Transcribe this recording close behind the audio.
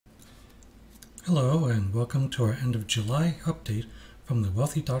Hello and welcome to our end of July update from the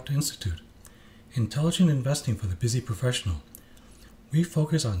Wealthy Doctor Institute. Intelligent investing for the busy professional. We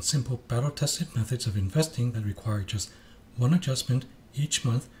focus on simple battle-tested methods of investing that require just one adjustment each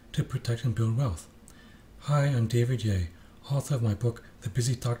month to protect and build wealth. Hi, I'm David Ye, author of my book, The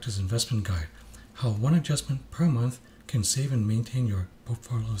Busy Doctor's Investment Guide, How One Adjustment Per Month Can Save and Maintain Your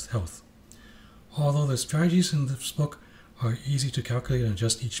Portfolio's Health. Although the strategies in this book are easy to calculate and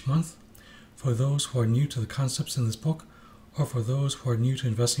adjust each month, for those who are new to the concepts in this book, or for those who are new to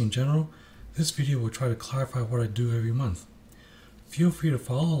investing in general, this video will try to clarify what I do every month. Feel free to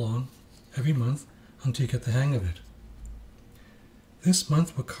follow along every month until you get the hang of it. This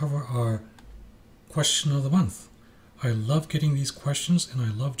month we'll cover our question of the month. I love getting these questions, and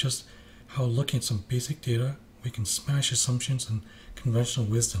I love just how looking at some basic data we can smash assumptions and conventional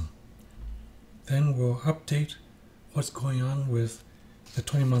wisdom. Then we'll update what's going on with the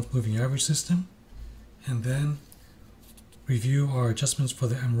 20-month moving average system, and then review our adjustments for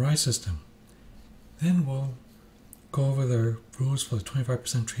the MRI system. Then we'll go over the rules for the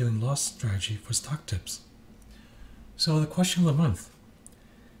 25% trailing loss strategy for stock tips. So the question of the month: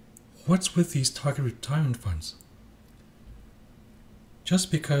 what's with these target retirement funds? Just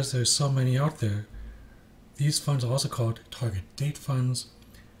because there's so many out there, these funds are also called target date funds,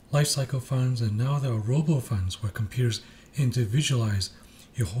 life cycle funds, and now there are robo funds where computers individualize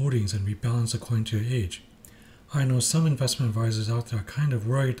your holdings and rebalance according to your age. I know some investment advisors out there are kind of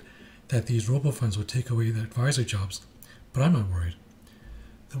worried that these robo funds will take away the advisor jobs, but I'm not worried.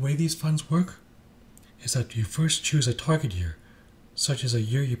 The way these funds work is that you first choose a target year, such as a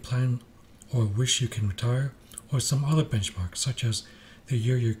year you plan or wish you can retire, or some other benchmark, such as the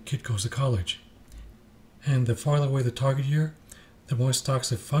year your kid goes to college. And the farther away the target year, the more stocks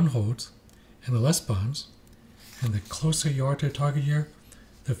the fund holds, and the less bonds. And the closer you are to the target year,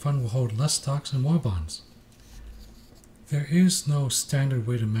 the fund will hold less stocks and more bonds. There is no standard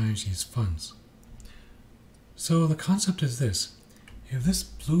way to manage these funds. So the concept is this: if this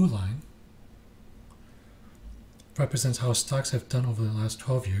blue line represents how stocks have done over the last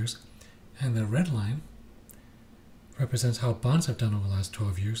 12 years, and the red line represents how bonds have done over the last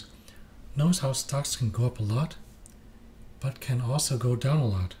 12 years, notice how stocks can go up a lot, but can also go down a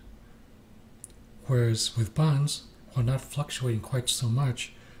lot. Whereas with bonds, while not fluctuating quite so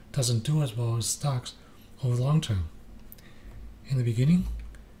much, doesn't do as well as stocks over the long term. In the beginning,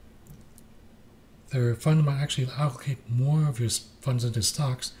 the fund might actually allocate more of your funds into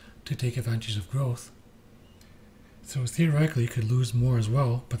stocks to take advantage of growth. So theoretically, you could lose more as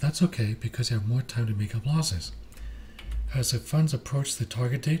well, but that's okay because you have more time to make up losses. As the funds approach the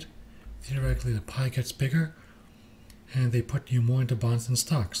target date, theoretically the pie gets bigger, and they put you more into bonds than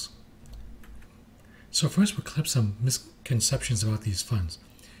stocks. So first we'll clip some misconceptions about these funds.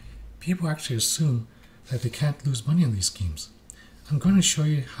 People actually assume that they can't lose money on these schemes. I'm going to show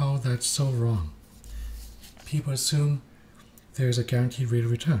you how that's so wrong. People assume there's a guaranteed rate of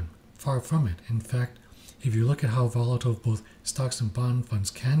return. Far from it. In fact, if you look at how volatile both stocks and bond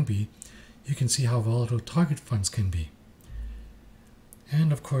funds can be, you can see how volatile target funds can be.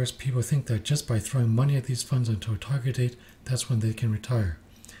 And of course, people think that just by throwing money at these funds until a target date, that's when they can retire.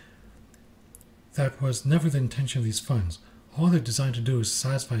 That was never the intention of these funds. All they're designed to do is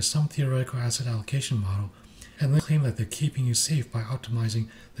satisfy some theoretical asset allocation model and then claim that they're keeping you safe by optimizing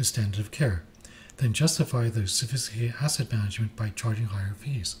the standard of care, then justify their sophisticated asset management by charging higher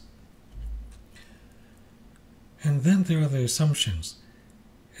fees. And then there are the assumptions.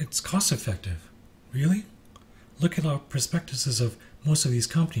 It's cost effective. Really? Look at our prospectuses of most of these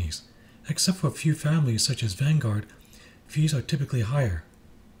companies. Except for a few families such as Vanguard, fees are typically higher.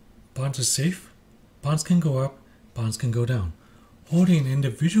 Bonds are safe? Bonds can go up, bonds can go down. Holding an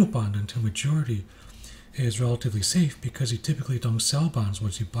individual bond until maturity is relatively safe because you typically don't sell bonds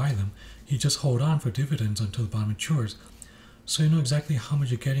once you buy them. You just hold on for dividends until the bond matures, so you know exactly how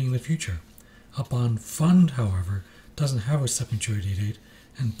much you're getting in the future. A bond fund, however, doesn't have a set maturity date,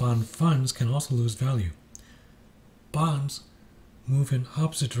 and bond funds can also lose value. Bonds move in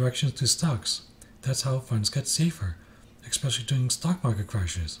opposite directions to stocks. That's how funds get safer, especially during stock market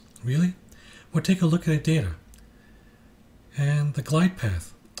crashes. Really? Well, take a look at the data. And the glide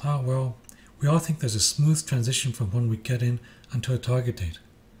path. Well, we all think there's a smooth transition from when we get in until a target date.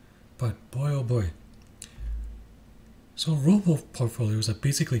 But boy, oh boy. So robo portfolios are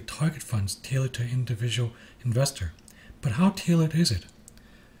basically target funds tailored to an individual investor. But how tailored is it?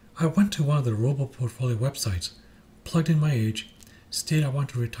 I went to one of the robo portfolio websites, plugged in my age, stated I want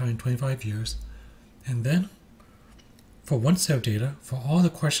to retire in 25 years, and then for one set of data, for all the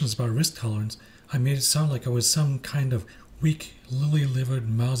questions about risk tolerance, I made it sound like I was some kind of weak, lily-livered,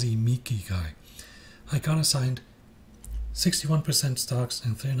 mousy, meeky guy. I got assigned 61% stocks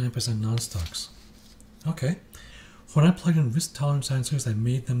and 39% non-stocks. Okay. When I plugged in risk tolerance answers that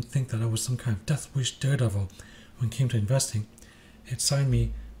made them think that I was some kind of death wish daredevil when it came to investing, it assigned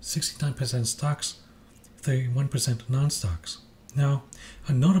me 69% stocks, 31% non-stocks. Now,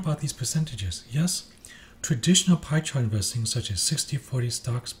 a note about these percentages. Yes, traditional pie chart investing such as 60-40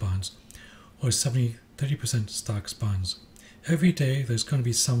 stocks bonds or 70-30% stocks bonds. Every day there's going to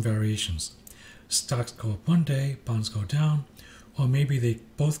be some variations. Stocks go up one day, bonds go down, or maybe they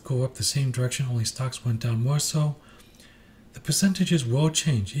both go up the same direction, only stocks went down more so. The percentages will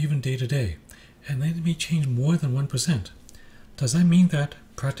change even day to day, and they may change more than 1%. Does that mean that,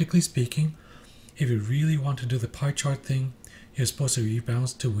 practically speaking, if you really want to do the pie chart thing, you're supposed to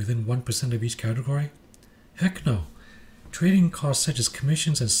rebalance to within 1% of each category? Heck no. Trading costs such as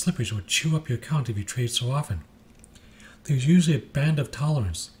commissions and slippage will chew up your account if you trade so often. There's usually a band of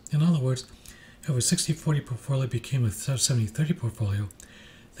tolerance. In other words, if a 60-40 portfolio became a 70-30 portfolio,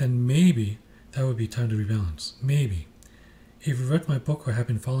 then maybe that would be time to rebalance. Maybe. If you've read my book or have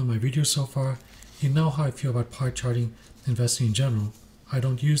been following my videos so far, you know how I feel about pie charting investing in general. I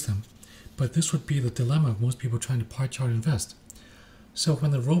don't use them, but this would be the dilemma of most people trying to pie chart invest. So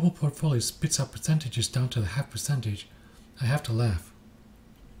when the robo portfolio spits out percentages down to the half percentage, I have to laugh.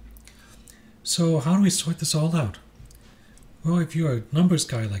 So how do we sort this all out? Well, if you're a numbers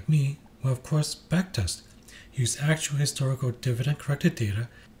guy like me, well, of course, backtest. Use actual historical dividend-corrected data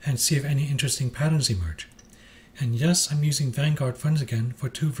and see if any interesting patterns emerge. And yes, I'm using Vanguard funds again for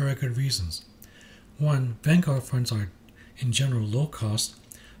two very good reasons. One, Vanguard funds are in general low cost,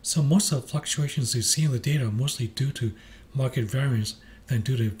 so most of the fluctuations you see in the data are mostly due to market variance than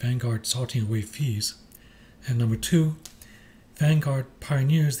due to Vanguard salting away fees. And number two, Vanguard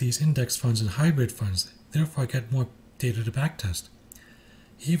pioneers these index funds and hybrid funds, therefore I get more data to backtest.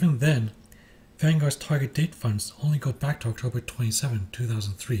 Even then, Vanguard's target date funds only go back to October 27,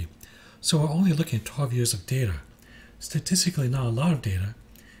 2003, so we're only looking at 12 years of data. Statistically not a lot of data,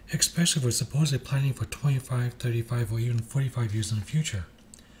 especially if we're supposedly planning for 25, 35, or even 45 years in the future.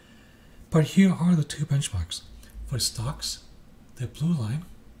 But here are the two benchmarks. For stocks, the blue line,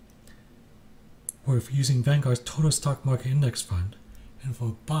 we're using Vanguard's Total Stock Market Index Fund, and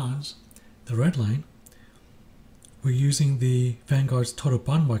for bonds, the red line, we're using the Vanguard's Total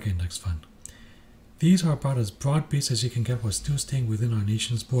Bond Market Index Fund. These are about as broad-based as you can get while still staying within our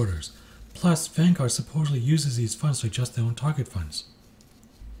nation's borders. Plus, Vanguard supposedly uses these funds to adjust their own target funds.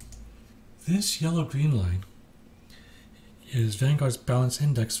 This yellow-green line is Vanguard's Balanced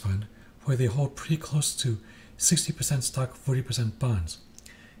Index Fund, where they hold pretty close to 60% stock, 40% bonds.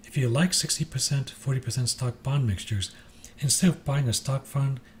 If you like 60%, 40% stock bond mixtures, instead of buying a stock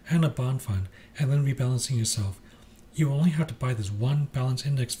fund and a bond fund and then rebalancing yourself, you only have to buy this one balanced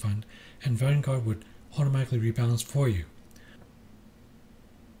index fund and Vanguard would automatically rebalance for you.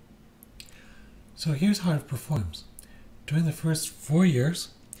 So here's how it performs. During the first 4 years,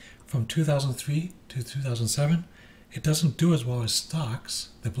 from 2003 to 2007, it doesn't do as well as stocks,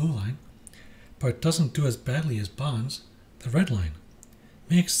 the blue line, but it doesn't do as badly as bonds, the red line.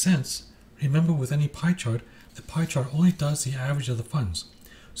 Makes sense. Remember, with any pie chart, the pie chart only does the average of the funds,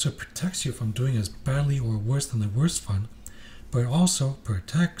 so it protects you from doing as badly or worse than the worst fund, but it also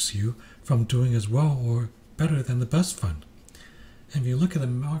protects you from doing as well or better than the best fund. And if you look at the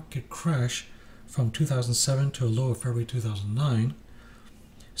market crash from 2007 to a low of February 2009,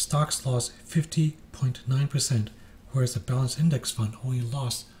 stocks lost 50.9%, whereas the balanced index fund only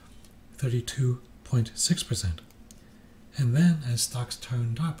lost 32.6%. And then as stocks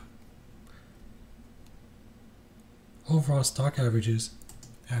turned up, overall stock averages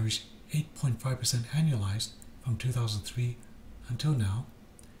averaged 8.5% annualized from 2003 until now,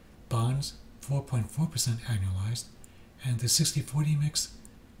 bonds 4.4% annualized, and the 60-40 mix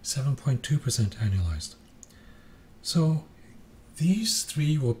 7.2% annualized. So these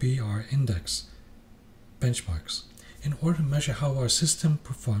three will be our index benchmarks. In order to measure how our system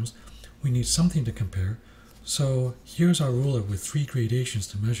performs, we need something to compare. So here's our ruler with 3 gradations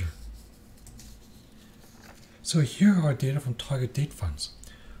to measure. So here are data from target date funds.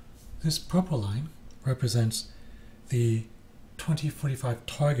 This purple line represents the 2045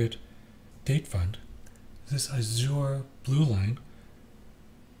 target date fund. This azure blue line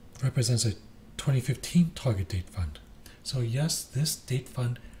represents a 2015 target date fund. So yes, this date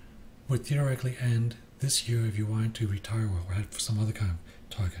fund would theoretically end this year if you wanted to retire or had some other kind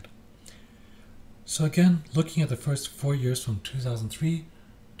of target. So again, looking at the first 4 years from 2003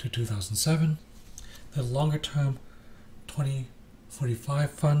 to 2007, the longer term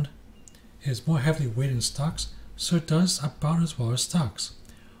 2045 fund is more heavily weighted in stocks, so it does about as well as stocks,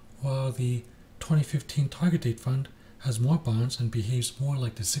 while the 2015 target date fund has more bonds and behaves more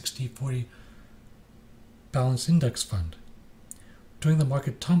like the 60-40 balanced index fund. During the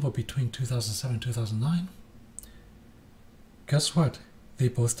market tumble between 2007 and 2009, guess what? They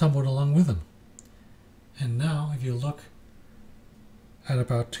both tumbled along with them. And now, if you look at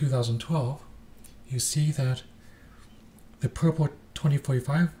about 2012, you see that the purple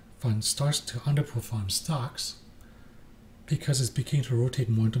 2045 fund starts to underperform stocks because it's beginning to rotate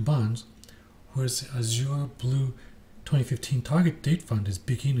more into bonds, whereas the azure blue 2015 target date fund is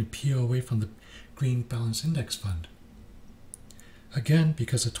beginning to peel away from the green balanced index fund. Again,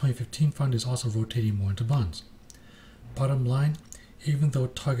 because the 2015 fund is also rotating more into bonds. Bottom line, even though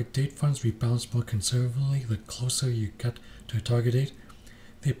target date funds rebalance more conservatively the closer you get to a target date,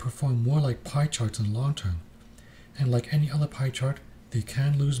 they perform more like pie charts in the long term. And like any other pie chart, they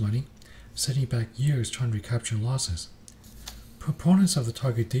can lose money, setting back years trying to recapture losses. Proponents of the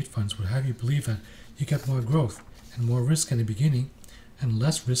target date funds would have you believe that you get more growth and more risk in the beginning and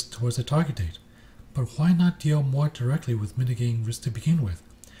less risk towards the target date. But why not deal more directly with mitigating risk to begin with?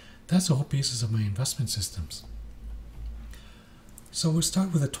 That's the whole basis of my investment systems. So we'll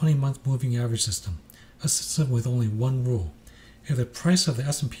start with a 20-month moving average system, a system with only one rule. If the price of the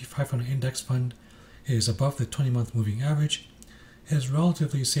S&P 500 index fund is above the 20-month moving average, it is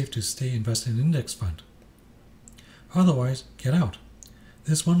relatively safe to stay invested in an index fund. Otherwise, get out.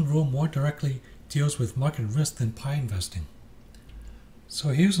 This one rule more directly deals with market risk than pie investing. So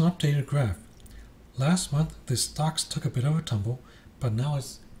here's an updated graph. Last month, the stocks took a bit of a tumble, but now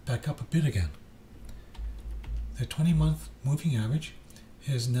it's back up a bit again. The 20-month moving average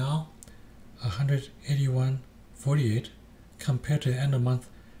is now 181.48 compared to the end of month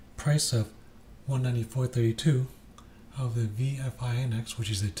price of 194.32 of the VFINX, which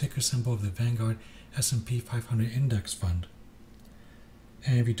is the ticker symbol of the Vanguard S&P 500 index fund.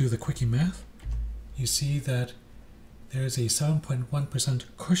 And if you do the quickie math, you see that there is a 7.1%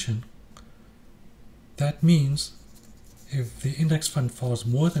 cushion. That means if the index fund falls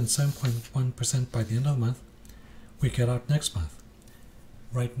more than 7.1% by the end of the month, we get out next month.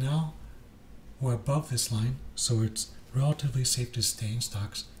 Right now, we're above this line, so it's relatively safe to stay in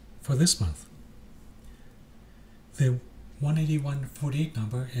stocks for this month. The 181.48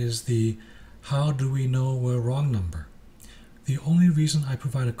 number is the how do we know we're wrong number. The only reason I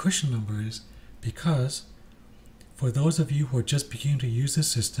provide a cushion number is because for those of you who are just beginning to use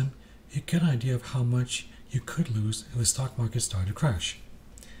this system, you get an idea of how much you could lose if the stock market started to crash.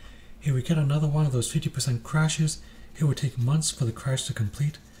 If we get another one of those 50% crashes, it will take months for the crash to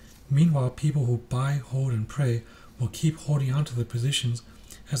complete. Meanwhile, people who buy, hold, and pray will keep holding on to their positions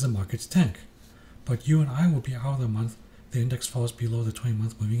as the markets tank. But you and I will be out of the month the index falls below the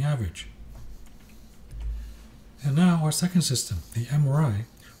 20-month moving average. And now our second system, the MRI,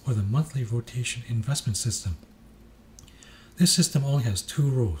 or the Monthly Rotation Investment System. This system only has two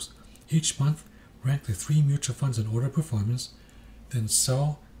rules. Each month, rank the 3 mutual funds in order of performance, then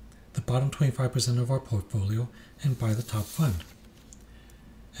sell the bottom 25% of our portfolio and buy the top fund.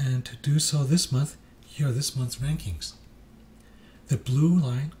 And to do so this month, here are this month's rankings. The blue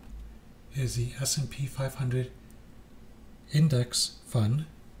line is the S&P 500 Index Fund,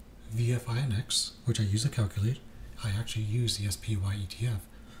 VFINX, which I use to calculate. I actually use the SPY ETF.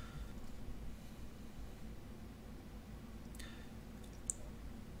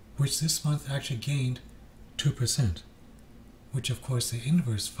 Which this month actually gained 2%, which of course the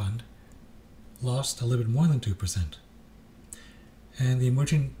inverse fund lost a little bit more than 2%. And the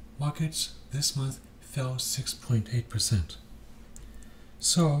emerging markets this month fell 6.8%.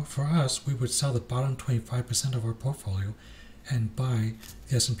 So for us, we would sell the bottom 25% of our portfolio and buy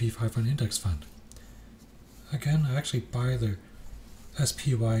the S&P 500 index fund. Again, I actually buy the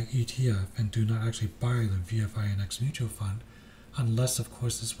SPY ETF and do not actually buy the VFINX mutual fund, unless of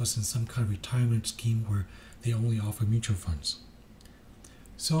course this was in some kind of retirement scheme where they only offer mutual funds.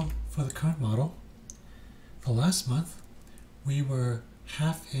 So for the current model, for last month, we were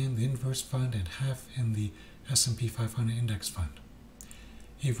half in the inverse fund and half in the S&P 500 index fund.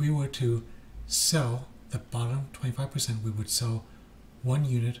 If we were to sell the bottom 25%, we would sell 1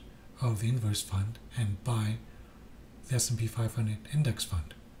 unit of the inverse fund and buy the S&P 500 index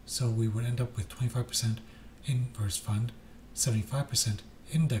fund. So we would end up with 25% inverse fund, 75%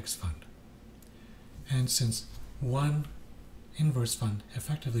 index fund. And since one inverse fund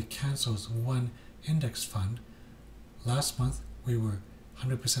effectively cancels one index fund, last month we were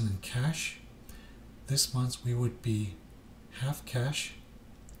 100% in cash. This month we would be half cash,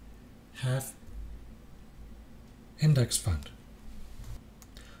 half index fund.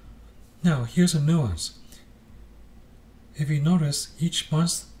 Now here's a nuance. If you notice, each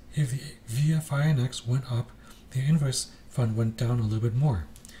month, if the VFI index went up, the inverse fund went down a little bit more.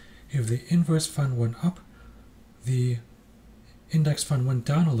 If the inverse fund went up, the index fund went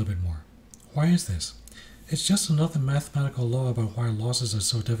down a little bit more. Why is this? It's just another mathematical law about why losses are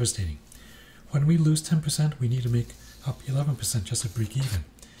so devastating. When we lose 10%, we need to make up 11% just to break even.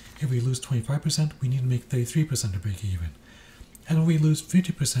 If we lose 25%, we need to make 33% to break even. And if we lose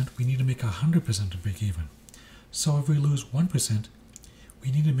 50%, we need to make 100% to break even. So if we lose 1%,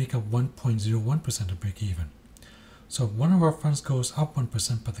 we need to make up 1.01% to break even. So if one of our funds goes up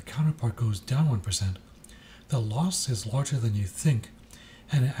 1%, but the counterpart goes down 1%, the loss is larger than you think,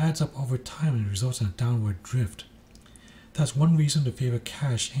 and it adds up over time and results in a downward drift. That's one reason to favor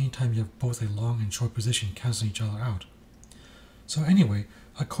cash anytime you have both a long and short position canceling each other out. So anyway,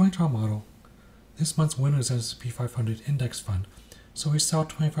 according to our model, this month's winner is S&P 500 index fund, so we sell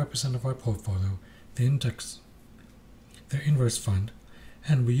 25% of our portfolio, the inverse fund,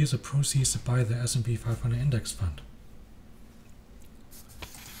 and we use the proceeds to buy the S&P 500 index fund.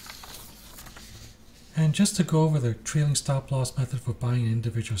 And just to go over the trailing stop loss method for buying an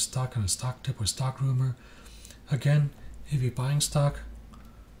individual stock on a stock tip or stock rumor, again, if you're buying stock,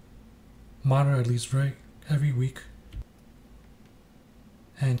 monitor at least every week,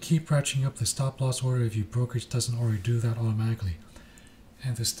 and keep ratcheting up the stop loss order if your brokerage doesn't already do that automatically.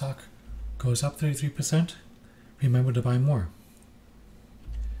 And if the stock goes up 33%, remember to buy more.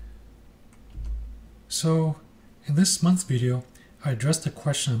 So, in this month's video, I addressed a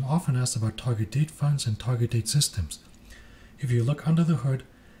question I'm often asked about target date funds and target date systems. If you look under the hood,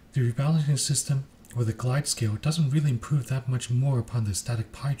 the rebalancing system or the glide scale doesn't really improve that much more upon the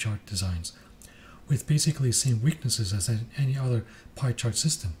static pie chart designs, with basically the same weaknesses as any other pie chart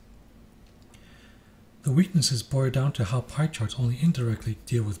system. The weaknesses boil down to how pie charts only indirectly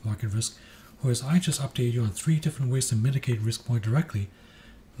deal with market risk, whereas I just updated you on 3 different ways to mitigate risk more directly,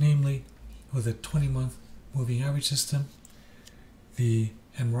 namely with a 20-month moving average system, the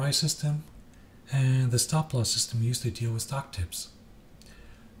MRI system, and the stop loss system used to deal with stock tips.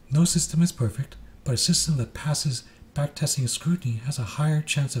 No system is perfect, but a system that passes backtesting scrutiny has a higher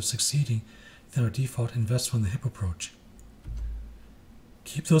chance of succeeding than our default invest from the hip approach.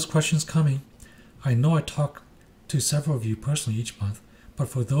 Keep those questions coming. I know I talk to several of you personally each month, but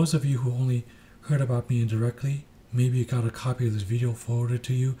for those of you who only heard about me indirectly, maybe you got a copy of this video forwarded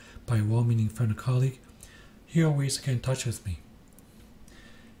to you by a well-meaning friend or colleague, here are ways to get in touch with me.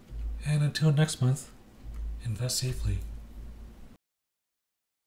 And until next month, invest safely.